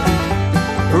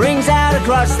 Rings out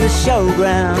across the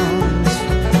showgrounds,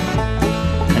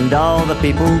 and all the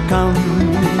people come.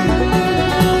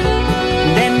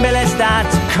 Then Billy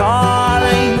starts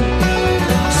calling,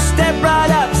 step right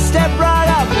up,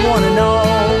 wanna know,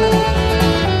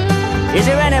 is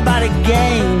there anybody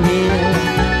game here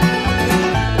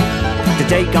to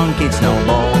take on kids no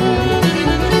more?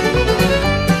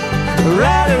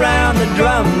 Ride around the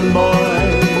drum,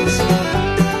 boys,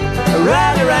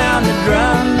 ride around the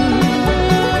drum.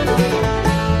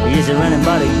 Is there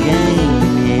anybody game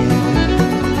here?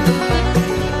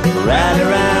 Right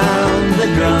around the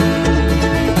drum.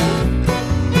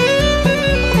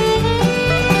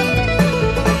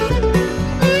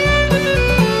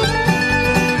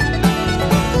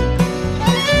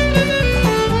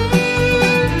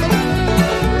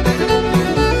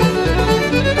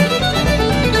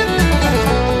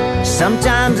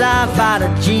 Sometimes I fight a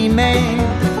G-man.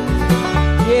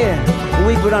 Yeah,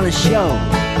 we put on a show.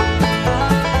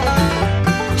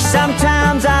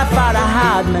 Sometimes I fight a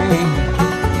hard man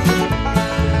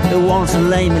who wants to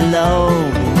lay me low.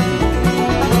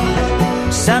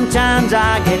 Sometimes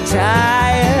I get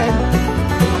tired,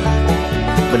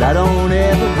 but I don't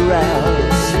ever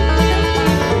grouse.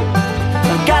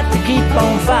 I've got to keep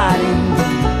on fighting.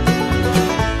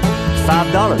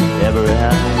 $5 every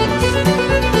house.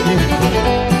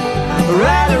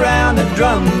 Ride around the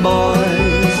drum,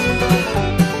 boys,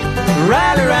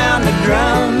 ride around the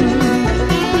drum.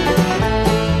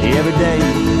 Every day,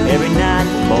 every night,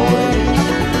 boys,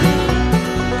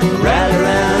 ride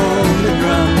around the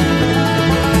drum.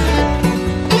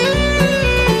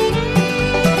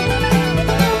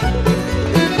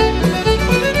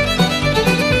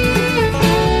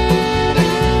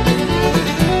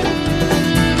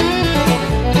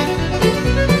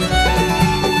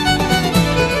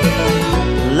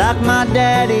 Like my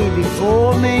daddy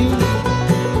before me,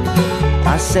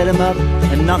 I set him up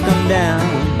and knock him down.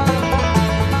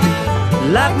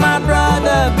 Like my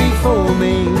brother before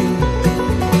me,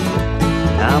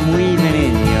 I'm weaving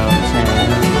in your town.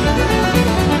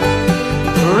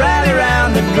 Rally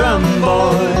round the drum,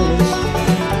 boys,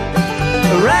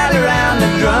 rally round the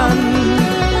drum.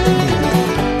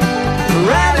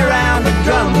 Rally round the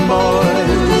drum,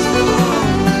 boys,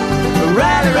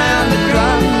 rally round the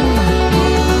drum.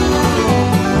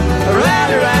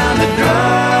 Rally round the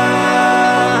drum.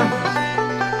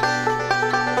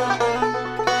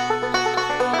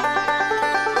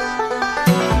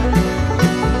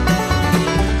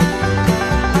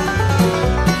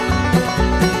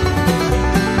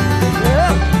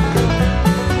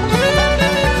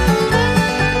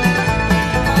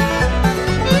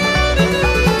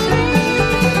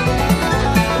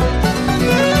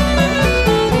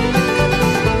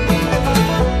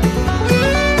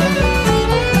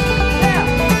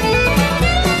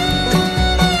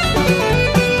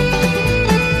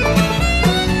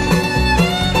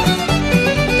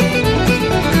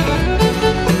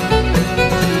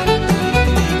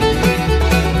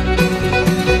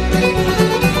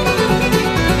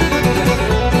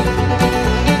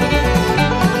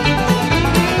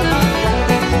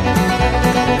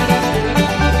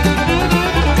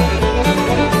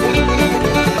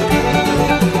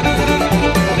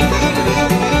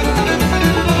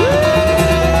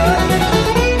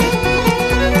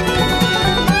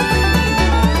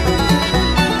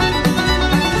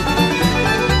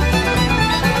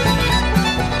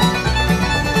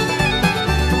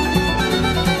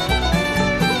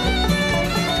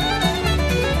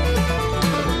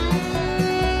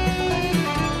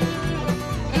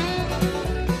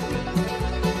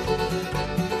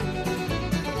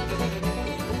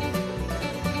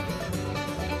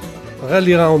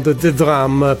 Rally Round the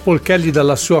Drum, Paul Kelly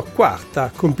dalla sua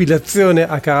quarta compilazione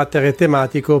a carattere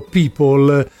tematico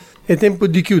People. È tempo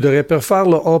di chiudere, per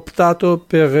farlo ho optato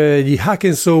per gli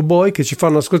Hacksaw Boy che ci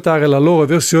fanno ascoltare la loro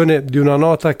versione di una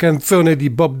nota canzone di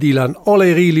Bob Dylan, All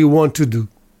I Really Want to Do.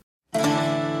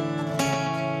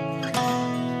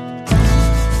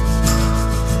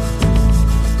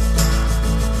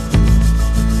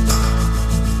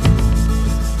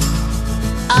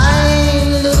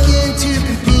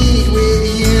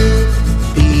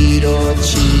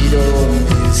 Cheat or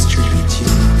mistreat you,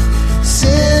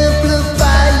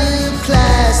 simplify you,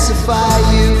 classify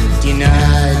you,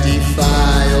 deny,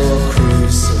 defy or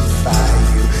crucify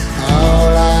you.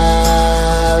 All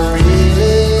I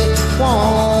really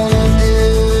wanna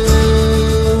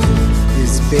do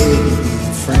is baby be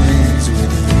friends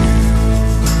with you.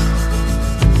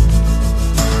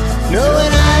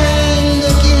 Knowing I ain't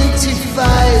looking to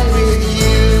fight with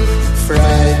you,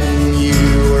 frighten you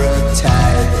or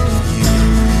uptight,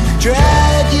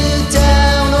 drag you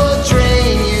down or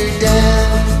drain you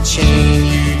down, chain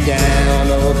you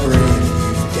down or bring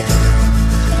you down.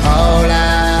 All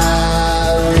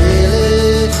I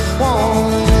really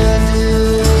wanna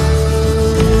do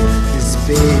is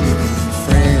baby be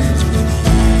friends with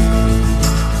you.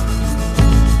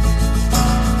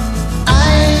 I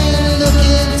ain't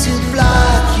looking to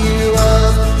block you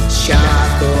up,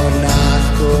 shock or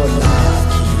knock or lock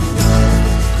you up,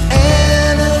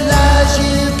 analyze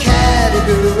you,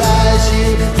 categorize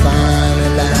you,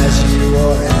 finalize you,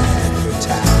 or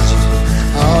advertise you.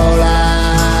 All I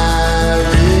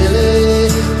really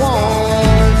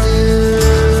wanna do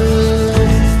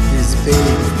is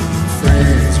baby be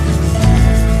friends with you.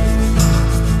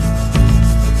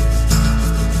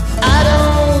 I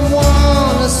don't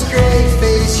wanna straight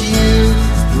face you,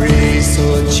 race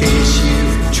or chase you,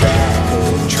 track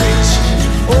or trace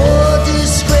you, or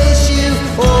disgrace you,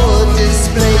 or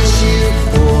displace you,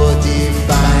 or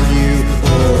define you,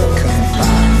 or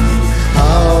confine you.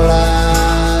 All I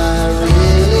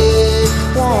really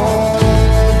wanna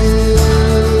do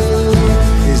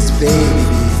is baby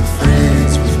be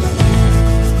friends with you.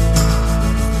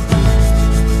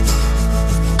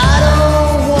 I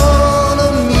don't wanna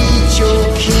meet your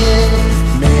kin,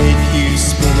 make you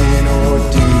spin or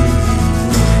do you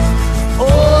win,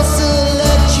 or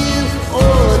select you,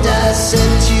 or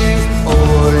dissect you,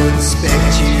 or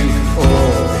inspect you,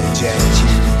 or reject you.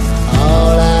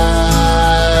 All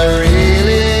I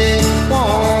really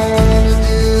wanna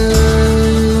do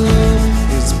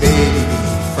is baby be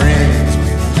friends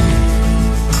with you.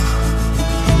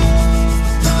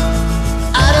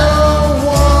 I don't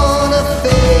wanna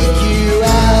fake you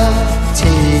out,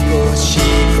 take or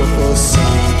shake or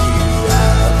forsake you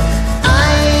out. I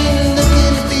ain't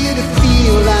looking for you to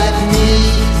feel like me,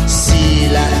 see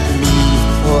like me,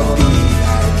 or be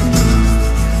like me.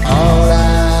 All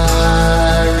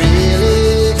I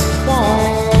really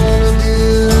wanna do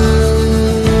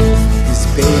is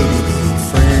baby be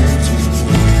friends with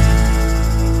you.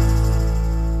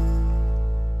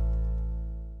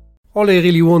 All I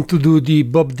Really Want to Do di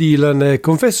Bob Dylan.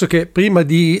 Confesso che prima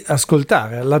di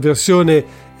ascoltare la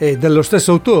versione dello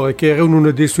stesso autore, che era uno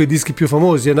dei suoi dischi più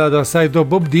famosi, Another Side of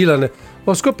Bob Dylan,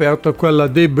 ho scoperto quella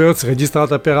dei Byrds,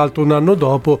 registrata peraltro un anno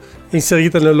dopo,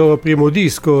 inserita nel loro primo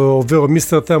disco, ovvero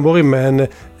Mr. Tambourine Man.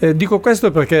 Dico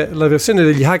questo perché la versione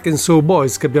degli Hacksaw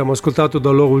Boys che abbiamo ascoltato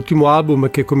dal loro ultimo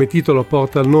album, che come titolo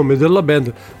porta il nome della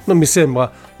band, non mi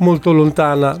sembra molto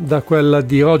lontana da quella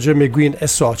di Roger McGuinn e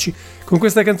soci. Con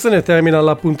questa canzone termina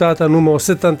la puntata numero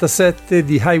 77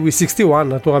 di Highway 61,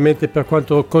 naturalmente per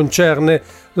quanto concerne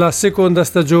la seconda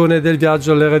stagione del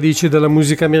viaggio alle radici della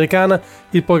musica americana,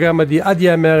 il programma di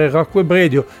ADMR Rock Web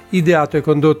Radio, ideato e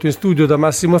condotto in studio da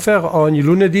Massimo Ferro ogni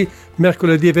lunedì,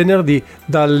 mercoledì e venerdì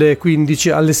dalle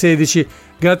 15 alle 16.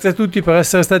 Grazie a tutti per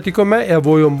essere stati con me e a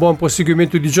voi un buon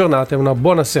proseguimento di giornata e una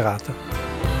buona serata.